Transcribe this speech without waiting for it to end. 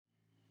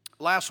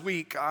Last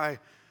week, I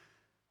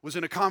was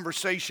in a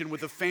conversation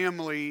with a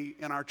family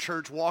in our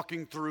church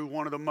walking through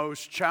one of the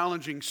most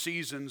challenging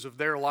seasons of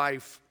their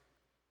life.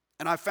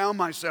 And I found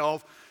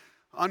myself,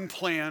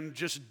 unplanned,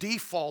 just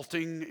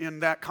defaulting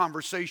in that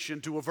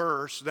conversation to a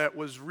verse that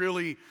was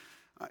really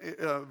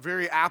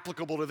very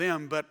applicable to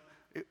them, but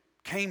it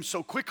came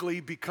so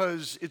quickly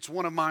because it's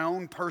one of my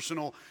own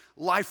personal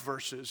life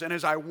verses. And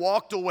as I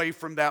walked away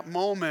from that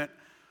moment,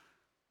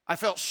 I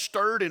felt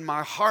stirred in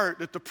my heart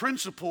that the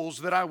principles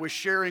that I was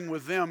sharing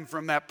with them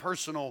from that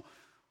personal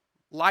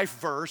life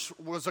verse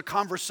was a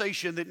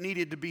conversation that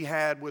needed to be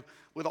had with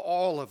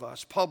all of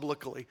us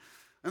publicly.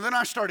 And then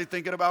I started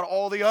thinking about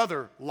all the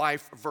other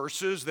life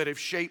verses that have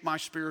shaped my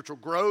spiritual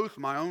growth,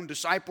 my own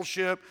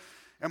discipleship,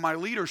 and my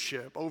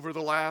leadership over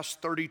the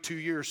last 32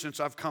 years since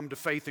I've come to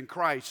faith in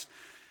Christ.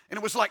 And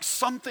it was like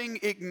something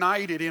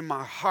ignited in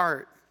my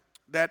heart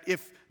that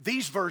if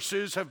these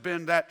verses have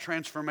been that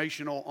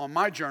transformational on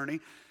my journey,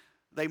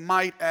 they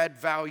might add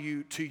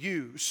value to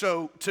you.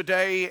 So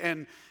today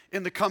and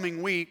in the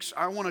coming weeks,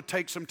 I want to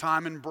take some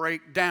time and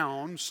break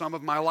down some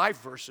of my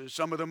life verses,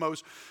 some of the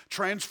most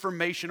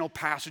transformational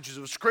passages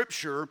of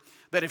Scripture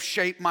that have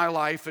shaped my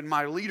life and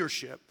my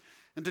leadership.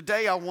 And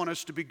today I want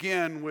us to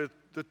begin with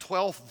the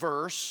 12th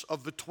verse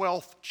of the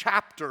 12th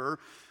chapter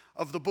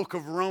of the book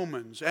of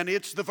Romans. And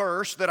it's the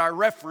verse that I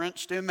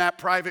referenced in that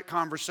private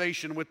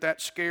conversation with that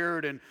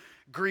scared and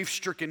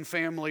grief-stricken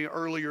family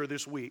earlier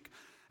this week.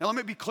 Now, let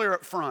me be clear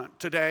up front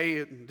today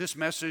in this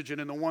message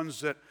and in the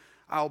ones that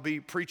I'll be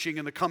preaching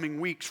in the coming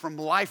weeks from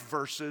life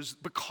verses.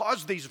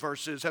 Because these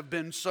verses have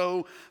been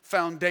so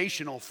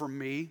foundational for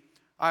me,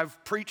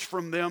 I've preached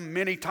from them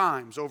many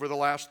times over the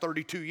last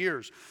 32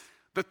 years.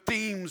 The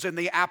themes and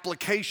the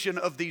application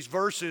of these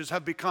verses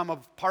have become a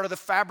part of the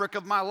fabric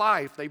of my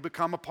life. They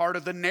become a part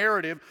of the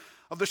narrative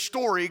of the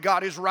story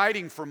God is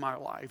writing for my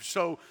life.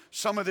 So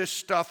some of this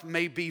stuff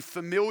may be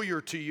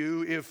familiar to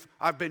you if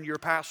I've been your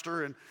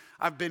pastor and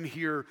I've been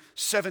here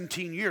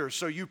 17 years,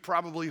 so you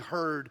probably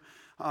heard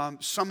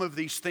some of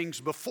these things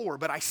before.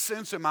 But I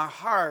sense in my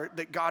heart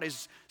that God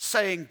is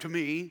saying to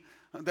me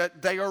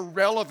that they are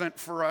relevant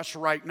for us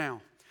right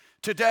now.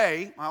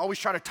 Today, I always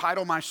try to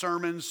title my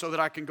sermons so that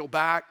I can go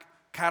back,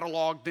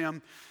 catalog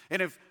them. And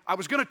if I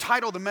was going to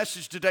title the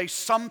message today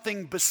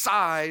something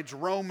besides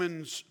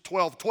Romans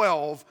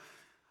 12:12,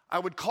 I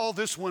would call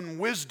this one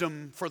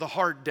Wisdom for the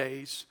Hard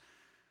Days.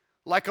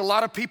 Like a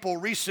lot of people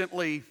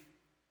recently,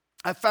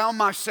 I found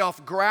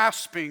myself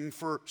grasping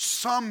for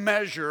some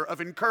measure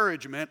of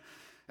encouragement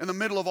in the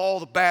middle of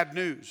all the bad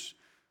news.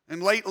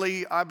 And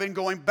lately, I've been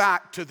going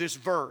back to this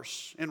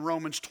verse in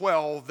Romans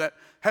 12 that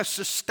has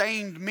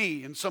sustained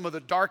me in some of the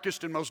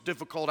darkest and most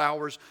difficult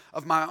hours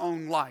of my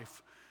own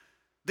life.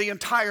 The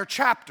entire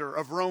chapter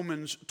of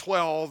Romans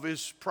 12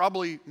 is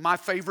probably my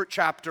favorite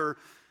chapter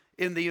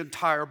in the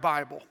entire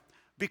Bible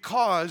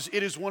because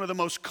it is one of the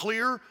most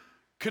clear,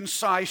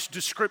 concise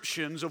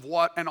descriptions of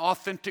what an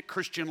authentic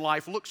Christian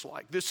life looks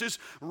like. This is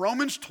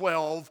Romans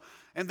 12,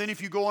 and then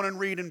if you go on and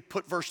read and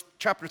put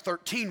chapter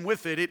 13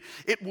 with it,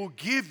 it will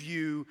give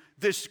you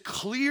this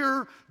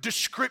clear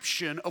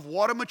description of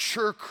what a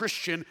mature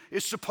Christian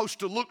is supposed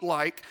to look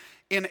like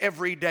in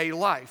everyday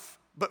life.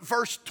 But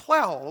verse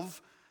 12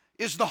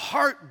 is the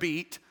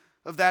heartbeat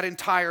of that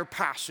entire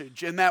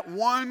passage, and that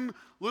one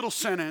little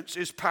sentence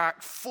is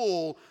packed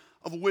full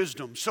of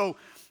wisdom. So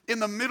in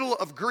the middle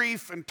of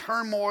grief and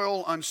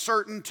turmoil,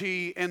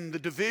 uncertainty, and the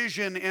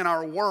division in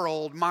our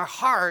world, my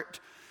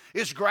heart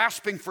is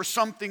grasping for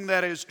something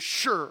that is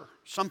sure,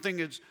 something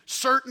that's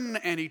certain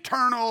and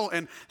eternal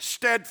and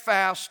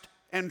steadfast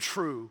and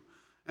true.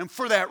 And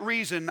for that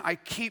reason, I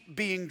keep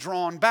being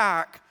drawn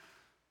back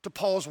to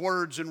Paul's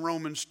words in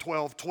Romans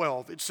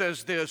 12:12. It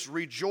says this: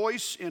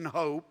 rejoice in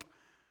hope,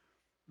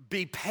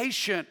 be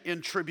patient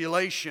in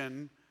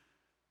tribulation,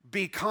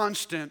 be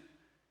constant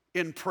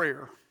in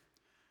prayer.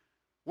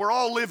 We're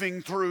all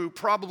living through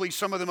probably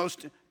some of the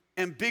most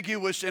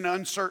ambiguous and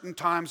uncertain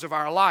times of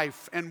our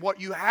life. And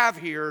what you have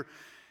here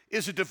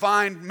is a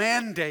divine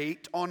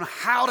mandate on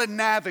how to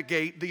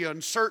navigate the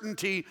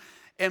uncertainty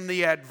and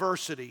the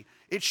adversity.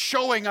 It's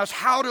showing us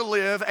how to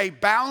live a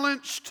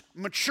balanced,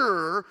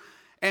 mature,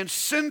 and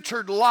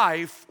centered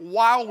life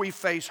while we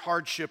face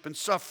hardship and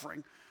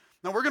suffering.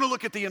 Now, we're going to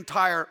look at the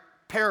entire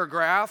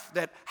paragraph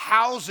that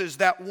houses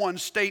that one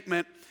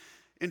statement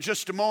in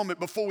just a moment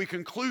before we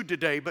conclude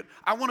today, but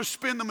I want to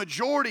spend the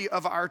majority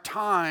of our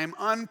time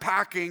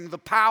unpacking the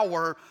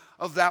power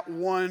of that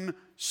one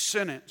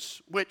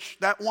sentence, which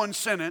that one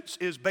sentence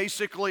is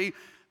basically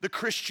the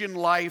Christian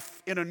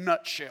life in a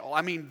nutshell.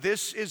 I mean,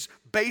 this is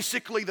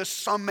basically the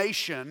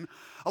summation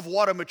of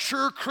what a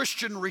mature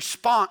Christian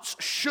response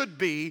should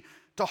be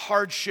to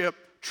hardship,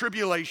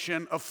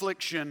 tribulation,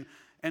 affliction,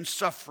 and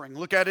suffering.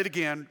 Look at it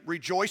again.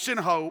 Rejoice in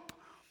hope,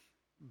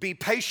 be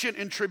patient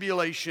in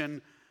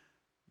tribulation,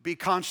 be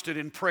constant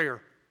in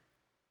prayer.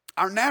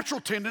 Our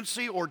natural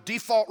tendency or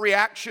default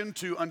reaction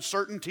to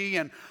uncertainty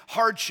and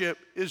hardship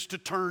is to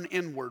turn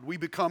inward. We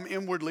become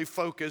inwardly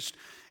focused,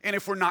 and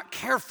if we're not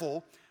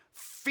careful,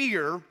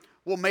 fear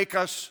will make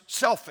us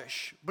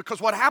selfish.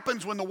 Because what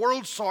happens when the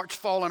world starts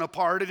falling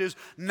apart, it is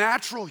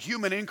natural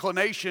human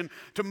inclination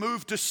to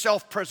move to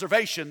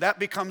self-preservation. That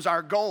becomes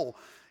our goal.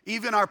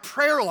 Even our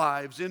prayer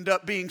lives end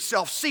up being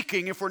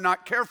self-seeking if we're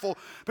not careful,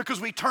 because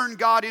we turn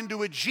God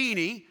into a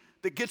genie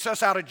that gets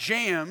us out of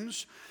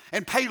jams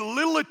and pay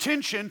little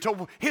attention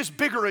to His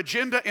bigger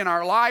agenda in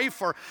our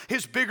life or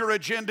His bigger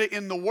agenda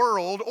in the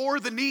world or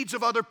the needs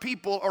of other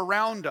people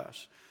around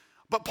us.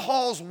 But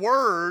Paul's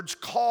words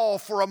call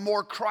for a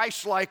more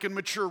Christ-like and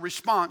mature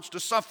response to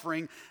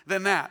suffering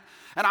than that.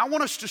 And I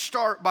want us to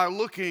start by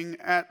looking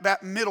at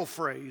that middle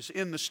phrase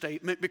in the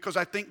statement, because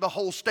I think the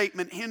whole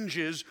statement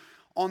hinges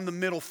on the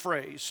middle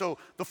phrase. So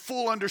the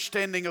full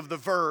understanding of the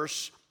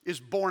verse is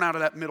born out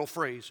of that middle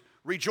phrase.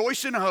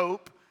 Rejoice in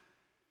hope,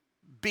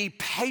 be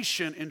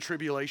patient in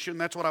tribulation.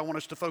 That's what I want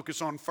us to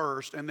focus on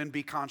first, and then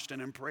be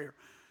constant in prayer.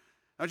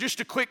 Now,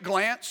 just a quick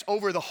glance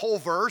over the whole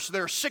verse.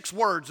 There are 6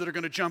 words that are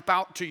going to jump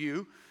out to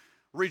you.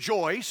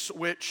 Rejoice,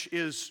 which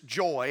is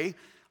joy.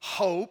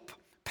 Hope,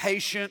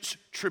 patience,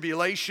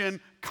 tribulation.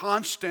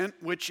 Constant,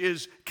 which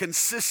is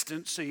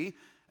consistency.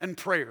 And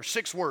prayer.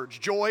 6 words: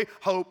 joy,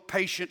 hope,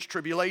 patience,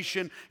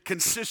 tribulation,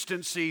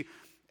 consistency,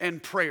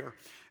 and prayer.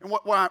 And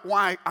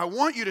why I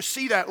want you to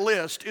see that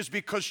list is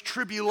because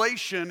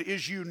tribulation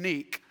is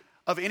unique.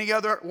 Of any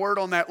other word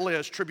on that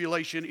list,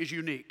 tribulation is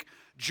unique.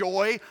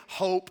 Joy,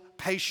 hope,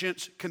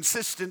 patience,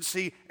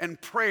 consistency, and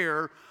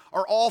prayer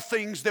are all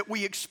things that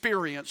we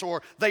experience,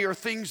 or they are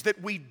things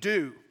that we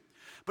do.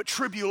 But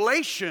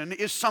tribulation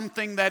is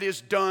something that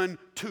is done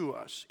to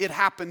us. It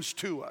happens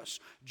to us.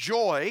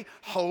 Joy,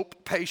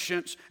 hope,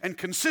 patience, and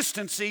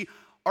consistency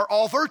are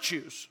all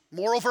virtues,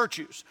 moral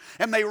virtues.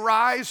 And they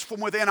rise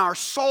from within our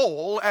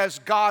soul as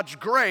God's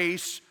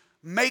grace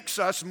makes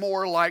us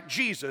more like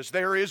Jesus.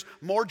 There is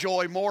more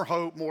joy, more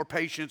hope, more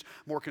patience,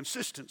 more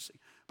consistency.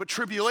 But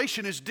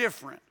tribulation is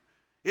different.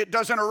 It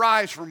doesn't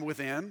arise from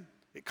within.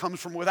 It comes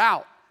from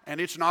without. And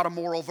it's not a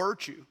moral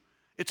virtue.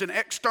 It's an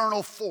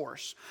external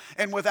force.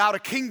 And without a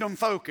kingdom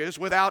focus,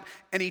 without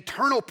an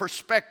eternal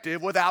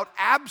perspective, without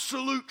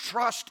absolute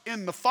trust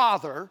in the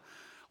Father,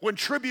 when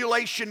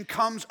tribulation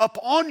comes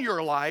upon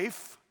your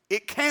life,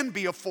 it can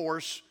be a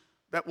force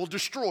that will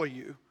destroy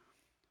you.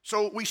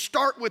 So we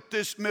start with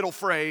this middle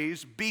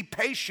phrase, be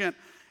patient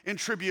in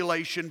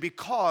tribulation,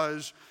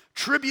 because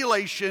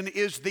tribulation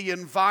is the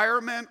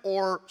environment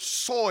or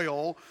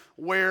soil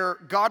where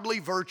godly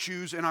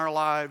virtues in our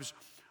lives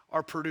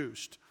are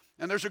produced.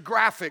 And there's a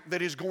graphic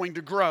that is going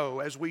to grow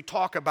as we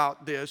talk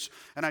about this.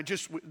 And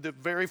the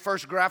very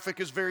first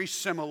graphic is very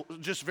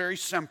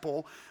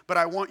simple, but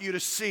I want you to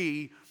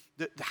see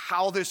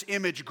how this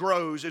image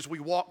grows as we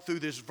walk through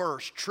this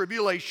verse.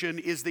 Tribulation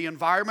is the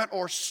environment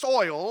or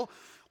soil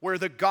where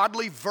the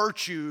godly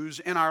virtues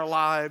in our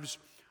lives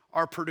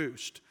are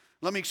produced.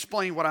 Let me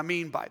explain what I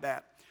mean by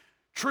that.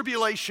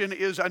 Tribulation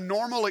is a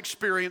normal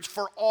experience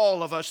for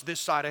all of us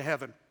this side of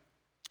heaven.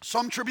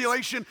 Some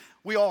tribulation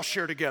we all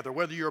share together,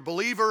 whether you're a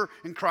believer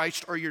in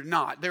Christ or you're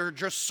not. There are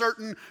just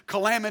certain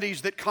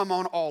calamities that come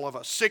on all of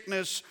us.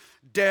 Sickness,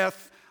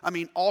 death,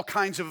 all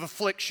kinds of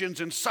afflictions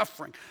and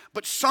suffering.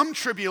 But some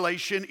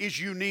tribulation is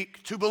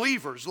unique to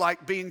believers,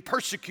 like being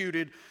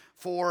persecuted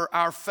for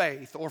our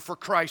faith or for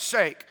Christ's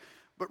sake.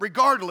 But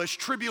regardless,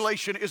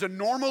 tribulation is a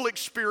normal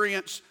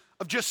experience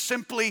of just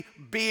simply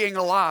being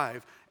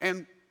alive.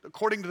 And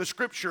according to the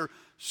Scripture,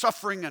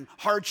 suffering and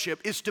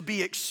hardship is to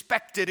be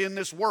expected in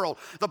this world.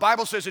 The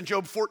Bible says in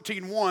Job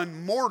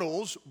 14:1,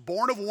 mortals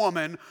born of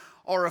woman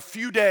are a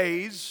few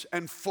days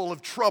and full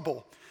of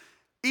trouble.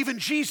 Even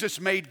Jesus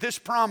made this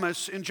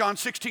promise in John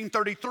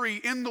 16:33,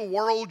 in the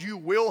world you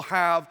will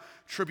have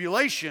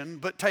tribulation,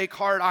 but take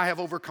heart, I have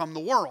overcome the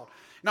world.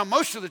 Now,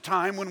 most of the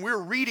time when we're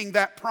reading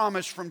that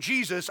promise from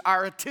Jesus,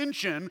 our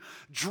attention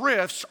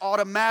drifts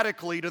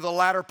automatically to the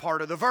latter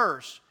part of the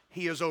verse.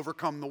 He has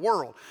overcome the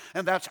world.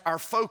 And that's our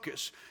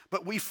focus.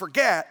 But we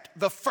forget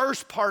the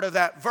first part of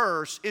that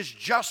verse is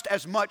just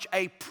as much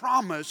a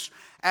promise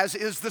as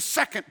is the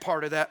second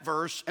part of that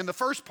verse. And the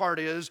first part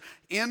is,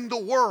 in the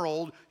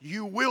world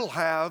you will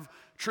have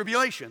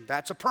tribulation.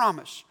 That's a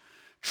promise.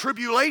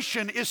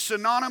 Tribulation is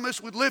synonymous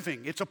with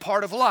living. It's a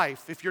part of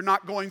life. If you're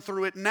not going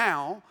through it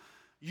now,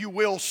 you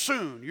will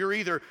soon. You're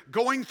either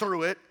going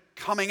through it,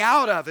 coming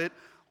out of it,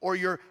 or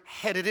you're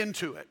headed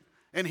into it.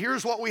 And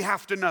here's what we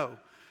have to know.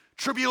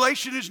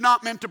 Tribulation is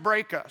not meant to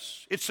break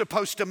us. It's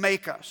supposed to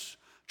make us.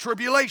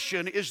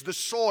 Tribulation is the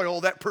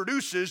soil that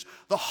produces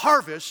the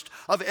harvest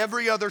of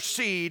every other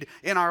seed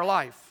in our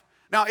life.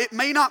 Now, it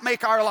may not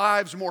make our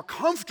lives more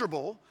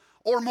comfortable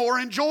or more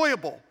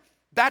enjoyable.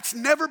 That's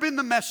never been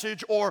the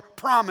message or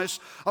promise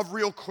of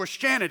real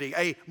Christianity,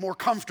 a more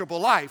comfortable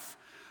life.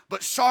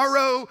 But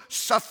sorrow,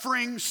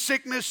 suffering,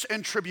 sickness,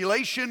 and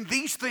tribulation,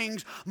 these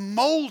things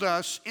mold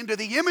us into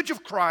the image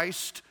of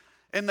Christ,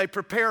 and they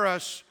prepare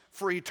us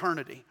for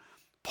eternity.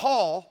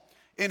 Paul,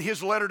 in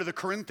his letter to the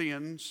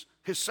Corinthians,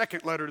 his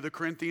second letter to the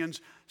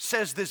Corinthians,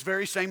 says this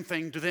very same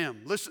thing to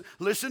them.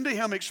 Listen to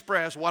him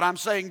express what I'm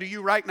saying to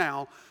you right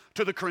now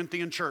to the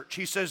Corinthian church.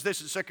 He says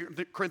this in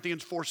 2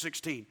 Corinthians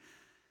 4:16.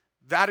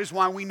 That is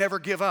why we never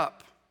give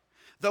up.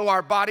 Though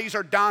our bodies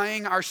are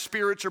dying, our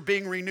spirits are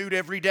being renewed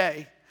every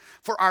day.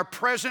 For our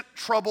present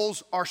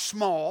troubles are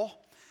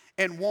small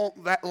and won't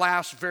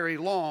last very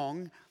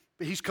long.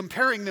 He's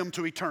comparing them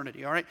to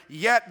eternity, all right?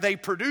 Yet they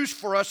produce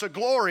for us a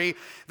glory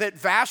that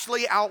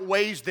vastly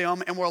outweighs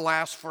them and will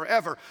last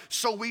forever.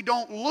 So we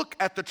don't look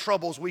at the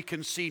troubles we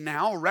can see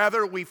now.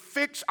 Rather, we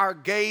fix our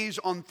gaze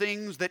on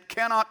things that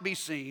cannot be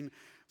seen.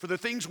 For the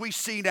things we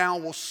see now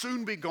will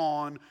soon be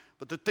gone,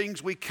 but the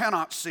things we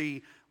cannot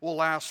see will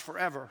last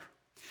forever.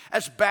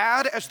 As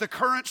bad as the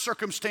current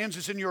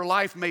circumstances in your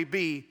life may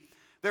be,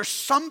 there's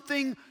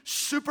something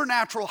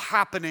supernatural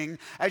happening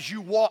as you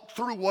walk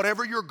through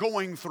whatever you're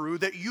going through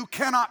that you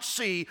cannot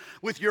see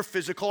with your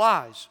physical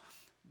eyes.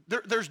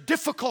 There's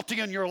difficulty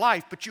in your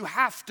life, but you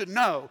have to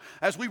know,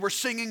 as we were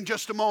singing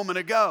just a moment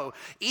ago,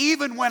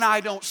 even when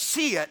I don't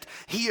see it,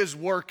 He is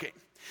working.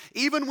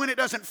 Even when it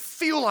doesn't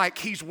feel like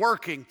He's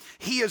working,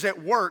 He is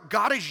at work.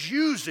 God is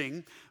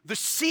using the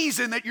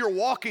season that you're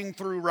walking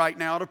through right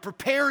now to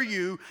prepare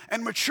you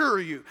and mature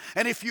you.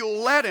 And if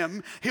you'll let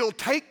Him, He'll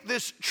take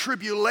this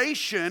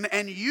tribulation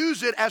and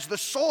use it as the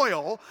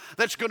soil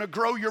that's going to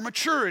grow your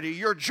maturity,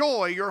 your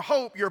joy, your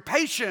hope, your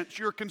patience,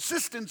 your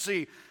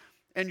consistency,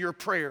 and your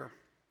prayer.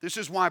 This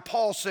is why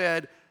Paul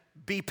said,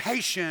 be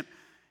patient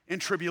in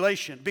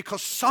tribulation,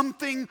 because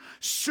something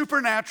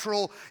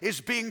supernatural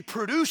is being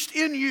produced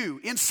in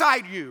you,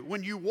 inside you,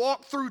 when you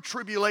walk through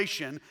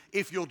tribulation,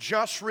 if you'll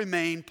just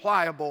remain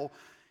pliable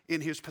in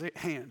His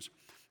hands.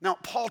 Now,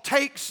 Paul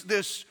takes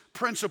this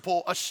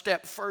principle a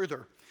step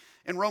further.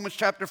 In Romans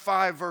chapter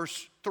 5,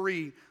 verse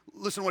 3,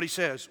 listen to what he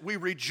says. We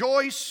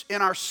rejoice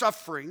in our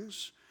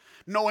sufferings,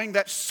 knowing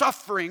that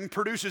suffering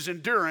produces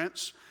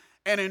endurance,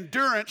 and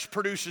endurance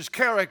produces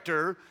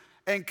character,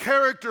 and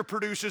character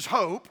produces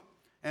hope,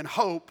 and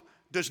hope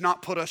does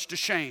not put us to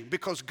shame,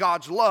 because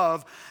God's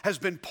love has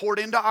been poured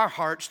into our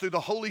hearts through the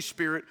Holy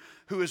Spirit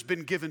who has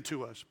been given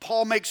to us.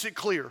 Paul makes it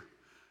clear.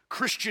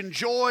 Christian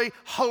joy,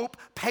 hope,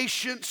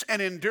 patience,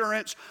 and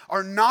endurance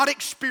are not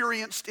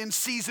experienced in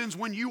seasons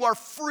when you are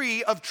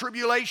free of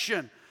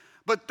tribulation.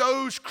 But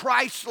those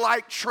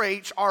Christ-like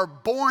traits are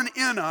born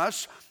in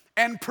us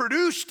and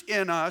produced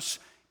in us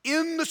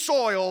in the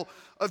soil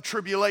of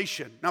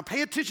tribulation. Now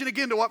pay attention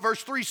again to what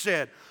verse 3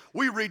 said.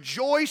 We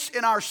rejoice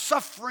in our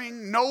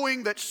suffering,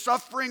 knowing that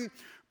suffering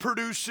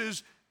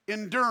produces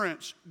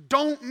endurance.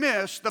 Don't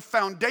miss the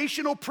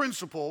foundational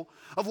principle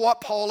of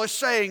what Paul is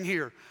saying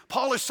here.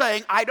 Paul is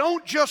saying, I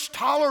don't just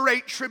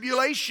tolerate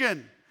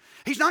tribulation.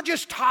 He's not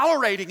just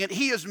tolerating it,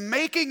 he is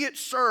making it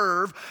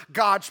serve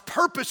God's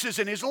purposes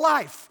in his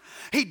life.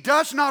 He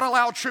does not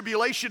allow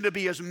tribulation to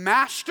be his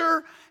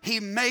master,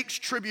 he makes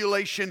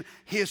tribulation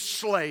his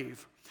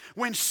slave.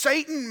 When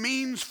Satan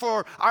means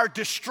for our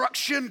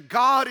destruction,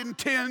 God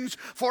intends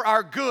for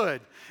our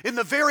good. In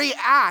the very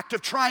act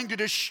of trying to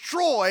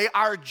destroy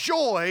our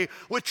joy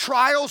with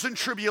trials and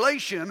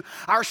tribulation,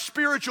 our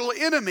spiritual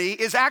enemy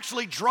is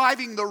actually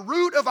driving the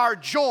root of our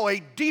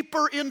joy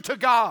deeper into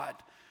God.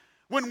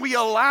 When we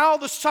allow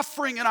the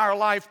suffering in our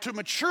life to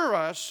mature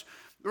us,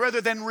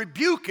 rather than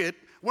rebuke it,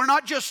 we're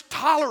not just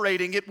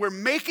tolerating it, we're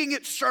making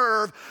it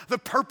serve the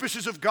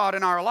purposes of God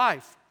in our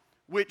life.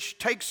 Which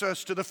takes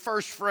us to the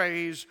first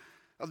phrase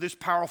of this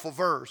powerful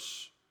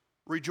verse.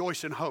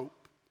 Rejoice in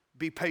hope.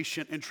 Be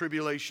patient in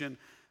tribulation.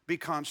 Be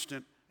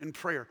constant in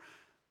prayer.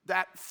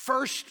 That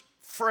first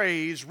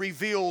phrase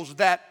reveals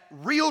that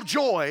real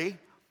joy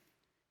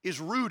is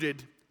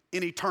rooted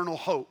in eternal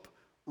hope.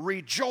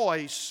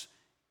 Rejoice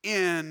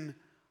in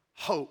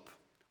hope.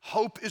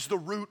 Hope is the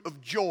root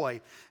of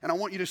joy. And I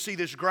want you to see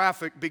this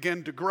graphic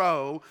begin to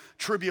grow.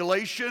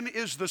 Tribulation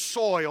is the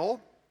soil.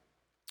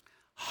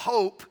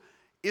 Hope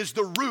is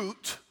the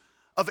root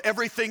of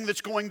everything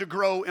that's going to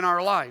grow in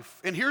our life.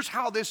 And here's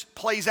how this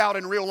plays out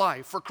in real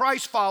life. For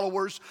Christ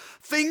followers,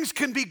 things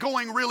can be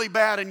going really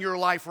bad in your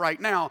life right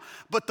now,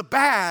 but the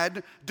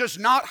bad does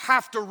not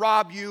have to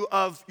rob you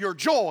of your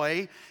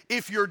joy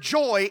if your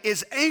joy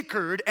is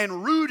anchored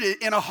and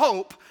rooted in a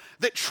hope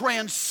that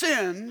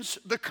transcends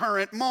the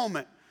current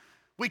moment.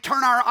 We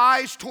turn our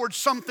eyes towards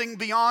something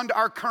beyond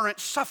our current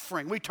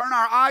suffering. We turn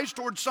our eyes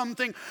towards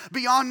something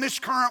beyond this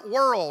current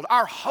world.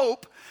 Our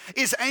hope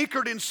is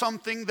anchored in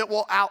something that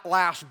will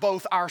outlast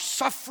both our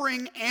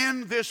suffering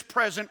and this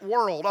present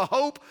world. A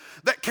hope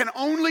that can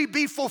only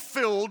be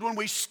fulfilled when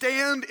we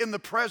stand in the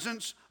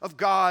presence of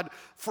God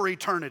for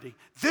eternity.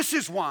 This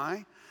is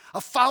why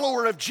a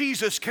follower of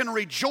Jesus can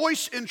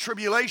rejoice in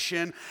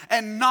tribulation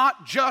and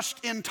not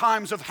just in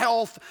times of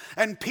health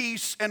and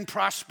peace and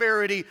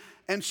prosperity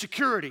and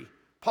security.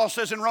 Paul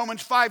says in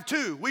Romans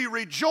 5:2, we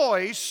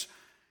rejoice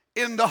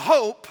in the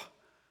hope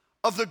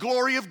of the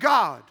glory of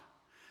God.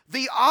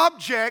 The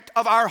object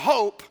of our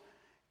hope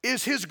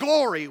is His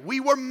glory.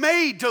 We were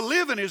made to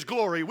live in His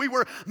glory. We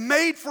were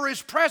made for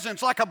His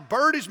presence, like a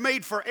bird is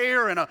made for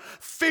air and a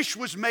fish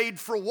was made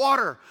for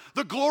water.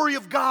 The glory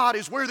of God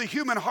is where the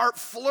human heart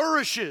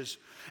flourishes.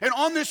 And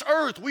on this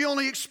earth, we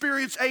only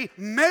experience a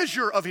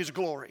measure of His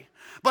glory.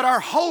 But our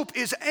hope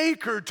is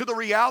anchored to the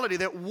reality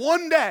that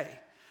one day,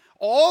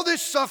 all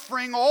this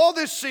suffering, all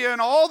this sin,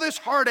 all this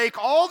heartache,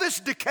 all this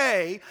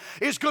decay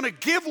is going to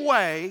give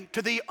way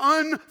to the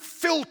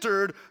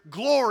unfiltered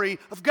glory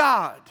of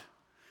God.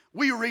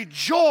 We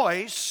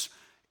rejoice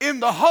in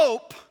the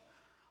hope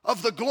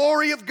of the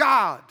glory of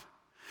God.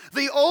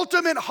 The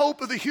ultimate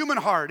hope of the human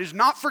heart is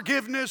not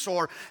forgiveness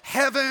or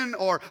heaven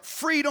or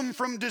freedom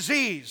from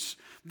disease.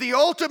 The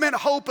ultimate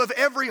hope of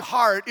every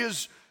heart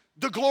is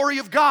the glory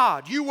of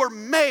God. You were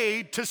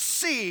made to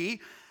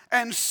see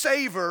and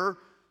savor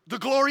the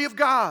glory of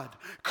God.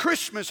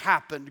 Christmas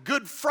happened,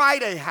 Good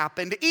Friday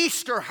happened,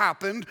 Easter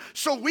happened,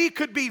 so we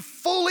could be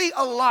fully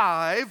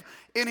alive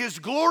in His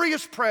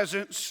glorious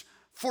presence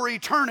for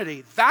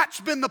eternity.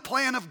 That's been the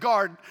plan of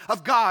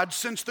God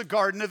since the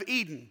Garden of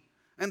Eden.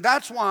 And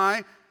that's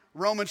why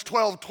Romans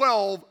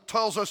 12:12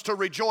 tells us to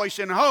rejoice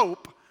in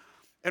hope,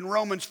 and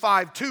Romans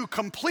 5:2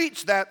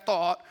 completes that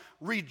thought,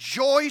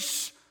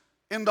 rejoice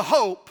in the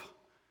hope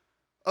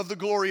of the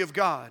glory of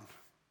God.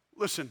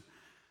 Listen,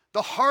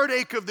 the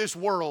heartache of this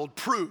world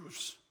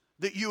proves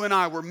that you and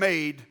I were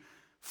made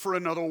for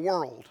another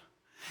world.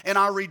 And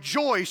I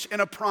rejoice in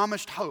a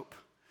promised hope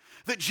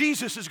that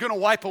Jesus is going to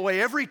wipe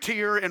away every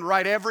tear and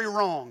right every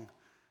wrong.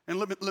 And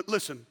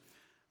listen,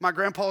 my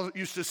grandpa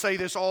used to say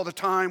this all the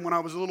time when I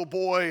was a little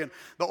boy, and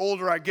the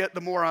older I get,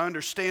 the more I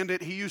understand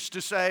it. He used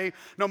to say,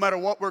 no matter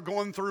what we're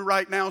going through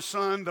right now,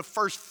 son, the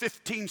first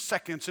 15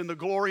 seconds in the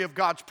glory of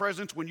God's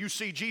presence, when you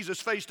see Jesus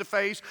face to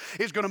face,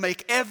 is going to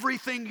make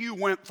everything you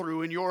went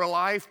through in your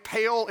life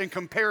pale in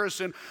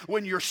comparison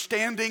when you're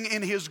standing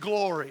in His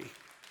glory.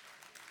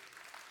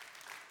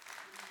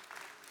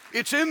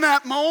 It's in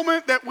that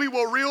moment that we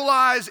will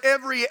realize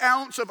every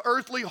ounce of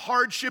earthly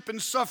hardship and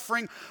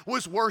suffering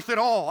was worth it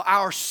all.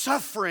 Our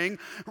suffering,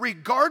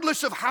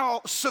 regardless of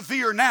how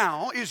severe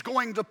now, is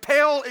going to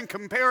pale in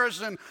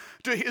comparison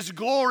to His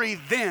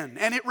glory then.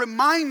 And it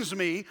reminds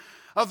me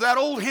of that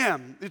old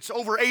hymn. It's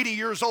over 80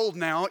 years old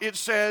now. It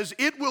says,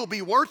 "It will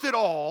be worth it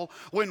all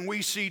when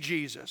we see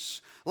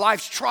Jesus.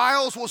 Life's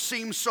trials will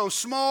seem so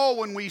small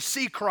when we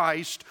see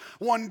Christ.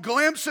 One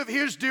glimpse of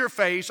His dear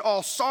face,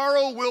 all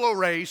sorrow will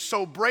erase.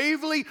 So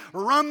bravely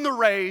run the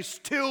race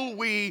till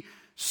we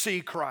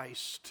see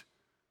Christ."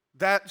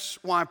 That's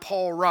why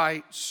Paul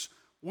writes,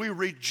 we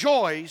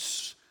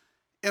rejoice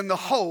in the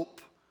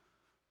hope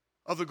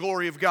of the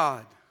glory of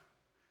God.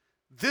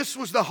 This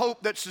was the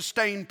hope that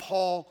sustained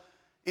Paul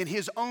in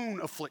his own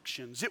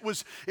afflictions. It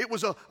was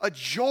a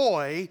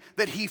joy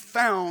that he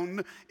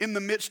found in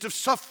the midst of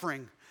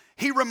suffering.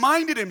 He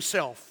reminded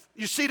himself,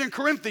 you see it in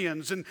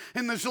Corinthians and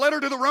in this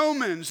letter to the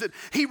Romans, that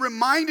he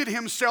reminded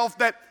himself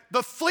that the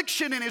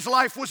affliction in his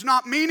life was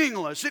not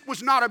meaningless. It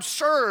was not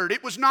absurd.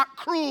 It was not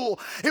cruel.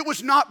 It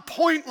was not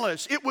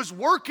pointless. It was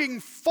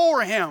working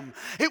for him.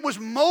 It was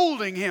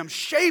molding him,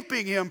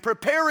 shaping him,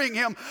 preparing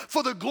him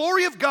for the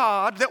glory of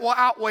God that will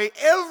outweigh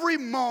every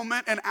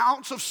moment and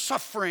ounce of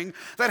suffering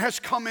that has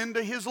come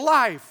into his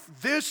life.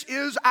 This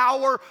is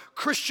our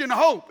Christian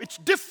hope. It's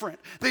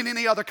different than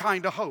any other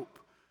kind of hope.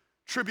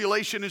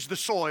 Tribulation is the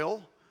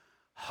soil,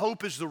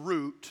 hope is the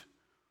root,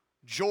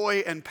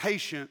 joy and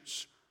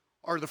patience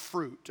are the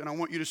fruit. And I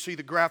want you to see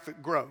the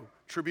graphic grow.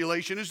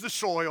 Tribulation is the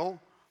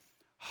soil,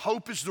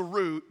 hope is the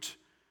root,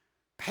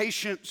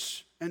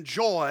 patience and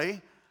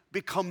joy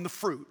become the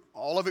fruit.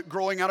 All of it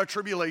growing out of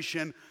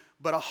tribulation,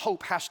 but a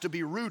hope has to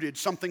be rooted,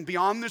 something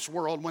beyond this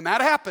world. When that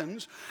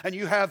happens, and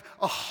you have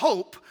a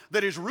hope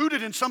that is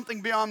rooted in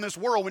something beyond this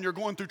world when you're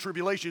going through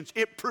tribulations,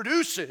 it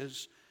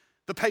produces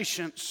the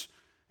patience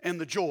and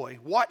the joy.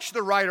 Watch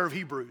the writer of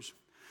Hebrews,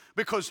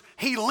 because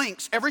he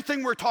links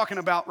everything we're talking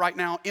about right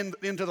now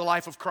into the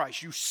life of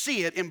Christ. You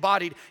see it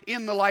embodied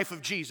in the life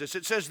of Jesus.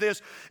 It says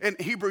this in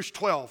Hebrews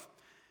 12,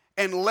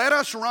 "And let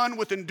us run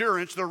with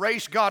endurance the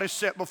race God has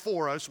set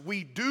before us.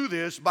 We do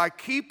this by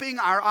keeping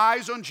our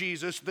eyes on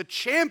Jesus, the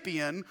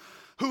champion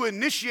who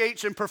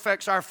initiates and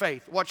perfects our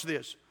faith." Watch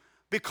this.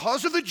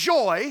 "Because of the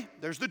joy,"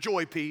 there's the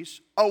joy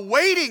piece,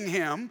 "awaiting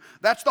Him,"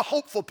 that's the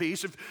hopeful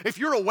piece. If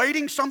you're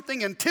awaiting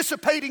something,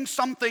 anticipating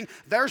something,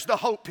 there's the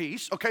hope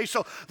piece. Okay,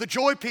 so the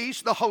joy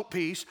piece, the hope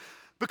piece.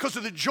 "Because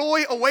of the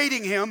joy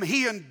awaiting Him,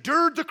 He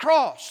endured the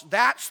cross."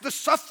 That's the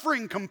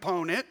suffering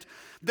component.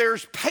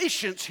 There's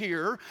patience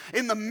here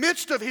in the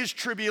midst of His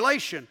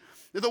tribulation.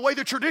 The way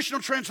the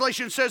traditional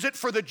translation says it,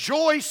 "For the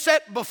joy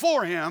set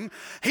before Him,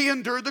 He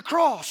endured the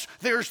cross."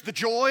 There's the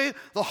joy,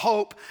 the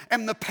hope,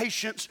 and the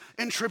patience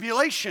in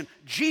tribulation.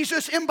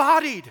 Jesus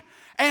embodied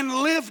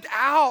and lived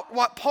out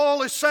what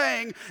Paul is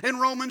saying in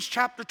Romans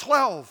chapter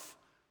 12.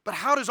 But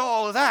how does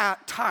all of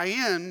that tie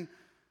in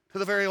to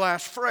the very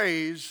last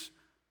phrase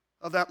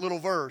of that little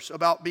verse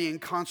about being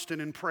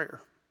constant in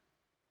prayer?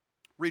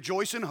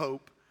 Rejoice in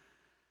hope,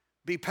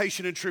 be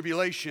patient in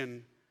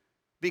tribulation,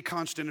 be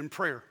constant in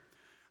prayer.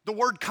 The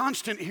word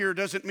constant here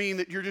doesn't mean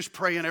that you're just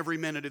praying every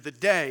minute of the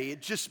day.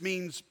 It just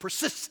means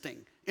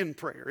persisting in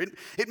prayer.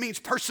 It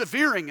means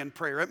persevering in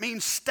prayer. It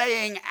means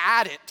staying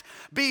at it,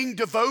 being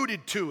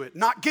devoted to it,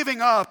 not giving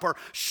up or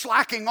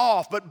slacking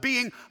off, but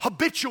being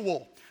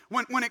habitual.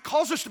 When it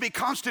calls us to be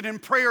constant in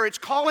prayer, it's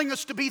calling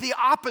us to be the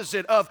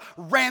opposite of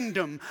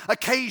random,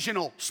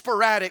 occasional,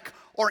 sporadic,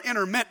 or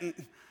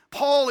intermittent.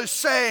 Paul is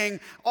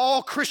saying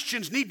all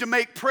Christians need to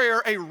make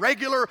prayer a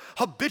regular,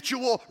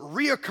 habitual,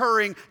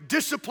 reoccurring,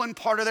 disciplined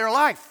part of their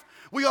life.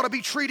 We ought to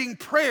be treating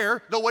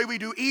prayer the way we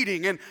do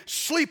eating and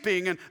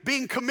sleeping and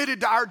being committed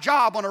to our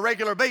job on a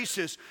regular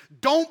basis.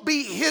 Don't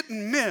be hit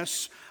and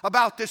miss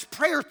about this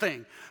prayer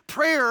thing.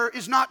 Prayer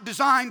is not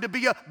designed to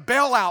be a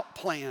bailout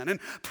plan, and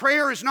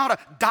prayer is not a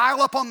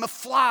dial up on the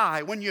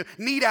fly when you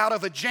need out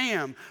of a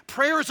jam.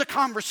 Prayer is a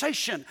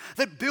conversation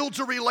that builds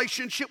a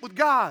relationship with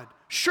God.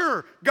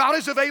 Sure, God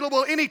is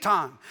available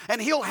anytime,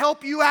 and He'll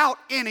help you out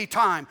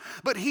anytime.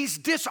 But He's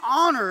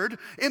dishonored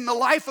in the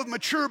life of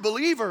mature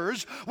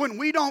believers when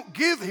we don't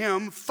give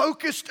Him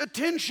focused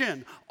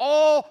attention.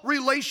 All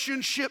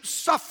relationships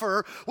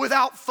suffer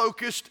without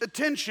focused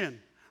attention.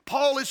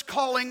 Paul is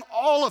calling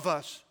all of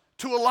us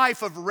to a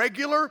life of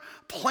regular,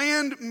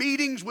 planned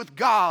meetings with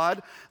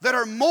God that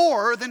are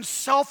more than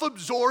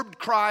self-absorbed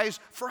cries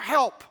for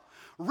help.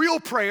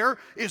 Real prayer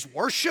is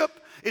worship.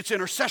 It's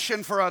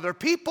intercession for other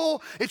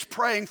people. It's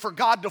praying for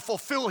God to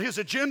fulfill His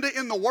agenda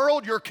in the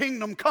world. Your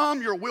kingdom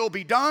come, your will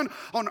be done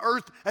on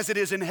earth as it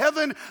is in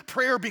heaven.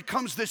 Prayer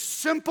becomes this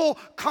simple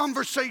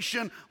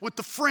conversation with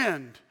the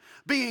friend.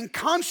 Being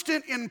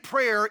constant in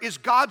prayer is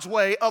God's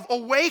way of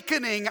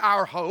awakening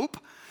our hope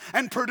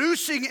and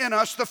producing in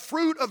us the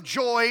fruit of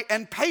joy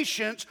and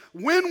patience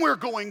when we're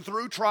going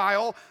through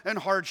trial and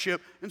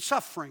hardship and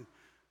suffering.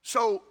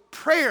 So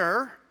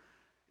prayer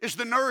is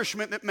the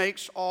nourishment that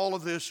makes all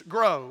of this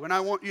grow. And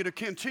I want you to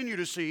continue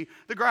to see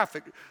the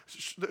graphic.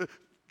 The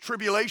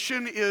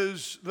tribulation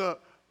is the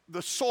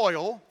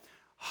soil.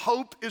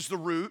 Hope is the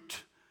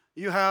root.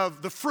 You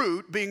have the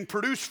fruit being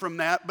produced from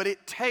that, but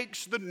it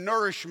takes the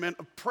nourishment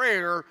of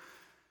prayer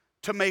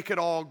to make it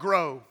all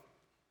grow.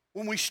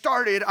 When we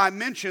started, I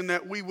mentioned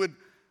that we would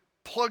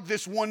plug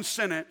this one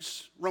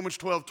sentence, Romans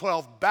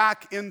 12:12,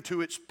 back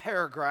into its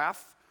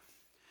paragraph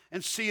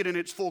and see it in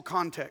its full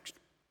context.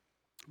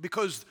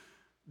 Because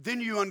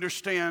then you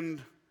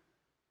understand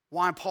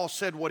why Paul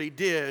said what he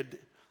did.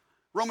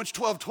 Romans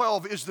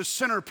 12:12 is the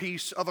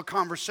centerpiece of a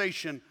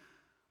conversation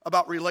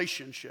about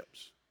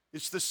relationships.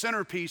 It's the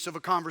centerpiece of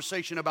a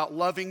conversation about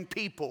loving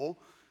people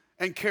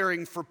and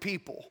caring for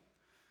people.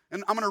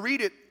 And I'm going to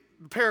read it,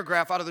 the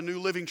paragraph out of the New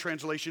Living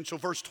Translation, so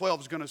verse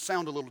 12 is going to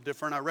sound a little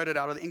different. I read it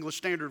out of the English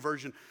Standard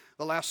Version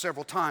the last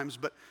several times,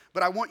 but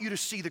I want you to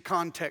see the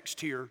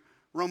context here.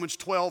 Romans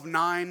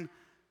 12:9,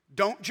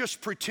 don't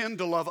just pretend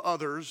to love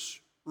others,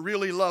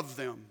 really love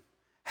them.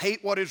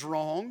 Hate what is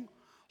wrong,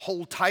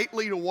 hold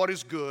tightly to what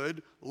is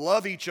good,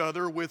 love each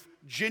other with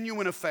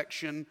genuine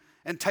affection,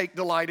 and take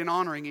delight in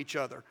honoring each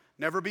other.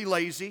 Never be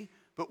lazy,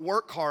 but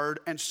work hard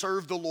and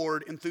serve the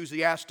Lord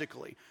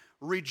enthusiastically.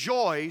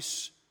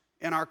 Rejoice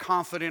in our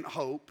confident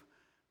hope.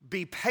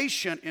 Be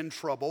patient in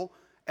trouble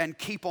and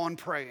keep on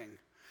praying.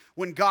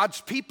 When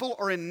God's people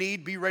are in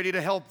need, be ready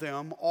to help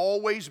them.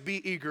 Always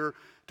be eager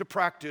to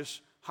practice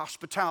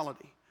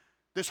hospitality.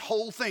 This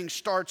whole thing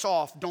starts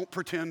off, don't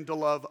pretend to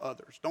love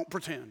others. Don't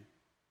pretend.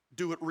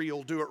 Do it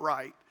real, do it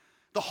right.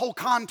 The whole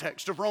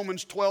context of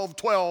Romans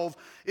 12:12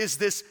 is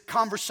this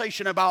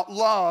conversation about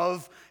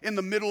love in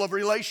the middle of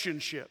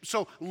relationship.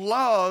 So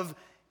love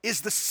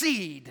is the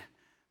seed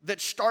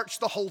that starts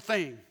the whole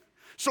thing.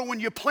 So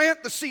when you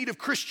plant the seed of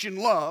Christian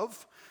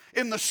love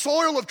in the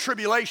soil of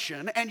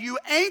tribulation and you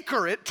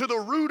anchor it to the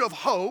root of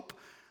hope,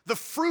 the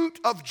fruit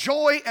of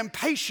joy and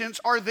patience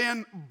are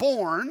then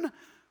born,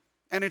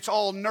 and it's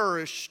all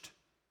nourished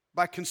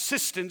by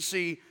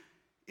consistency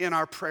in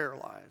our prayer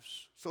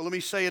lives. So let me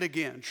say it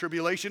again.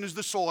 Tribulation is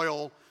the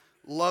soil,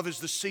 love is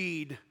the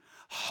seed,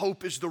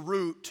 hope is the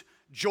root,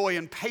 joy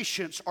and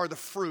patience are the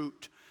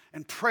fruit,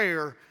 and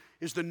prayer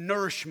is the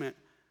nourishment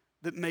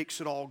that makes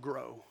it all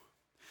grow.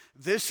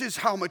 This is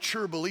how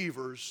mature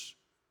believers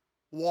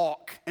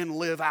walk and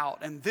live out.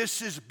 And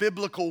this is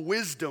biblical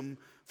wisdom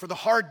for the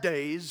hard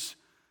days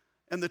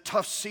and the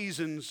tough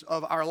seasons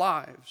of our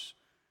lives.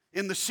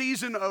 In the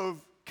season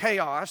of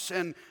chaos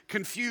and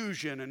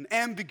confusion and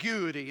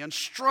ambiguity and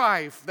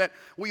strife that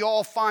we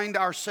all find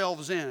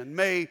ourselves in,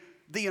 may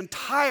the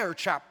entire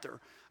chapter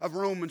of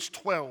Romans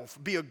 12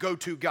 be a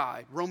go-to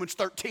guide. Romans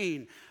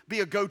 13 be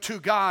a go-to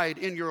guide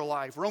in your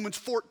life. Romans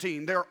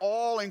 14, they're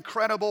all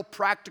incredible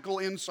practical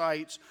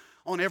insights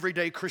on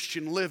everyday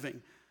Christian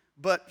living.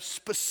 But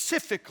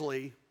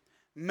specifically,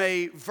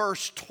 may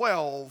verse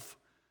 12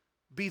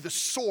 be the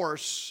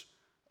source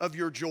of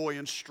your joy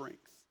and strength.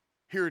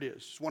 Here it is.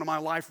 It's one of my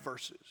life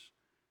verses.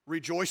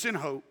 Rejoice in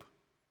hope.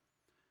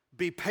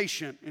 Be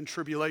patient in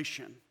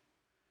tribulation.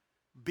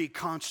 Be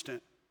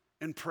constant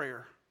in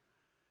prayer.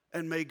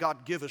 And may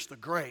God give us the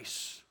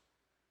grace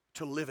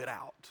to live it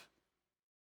out.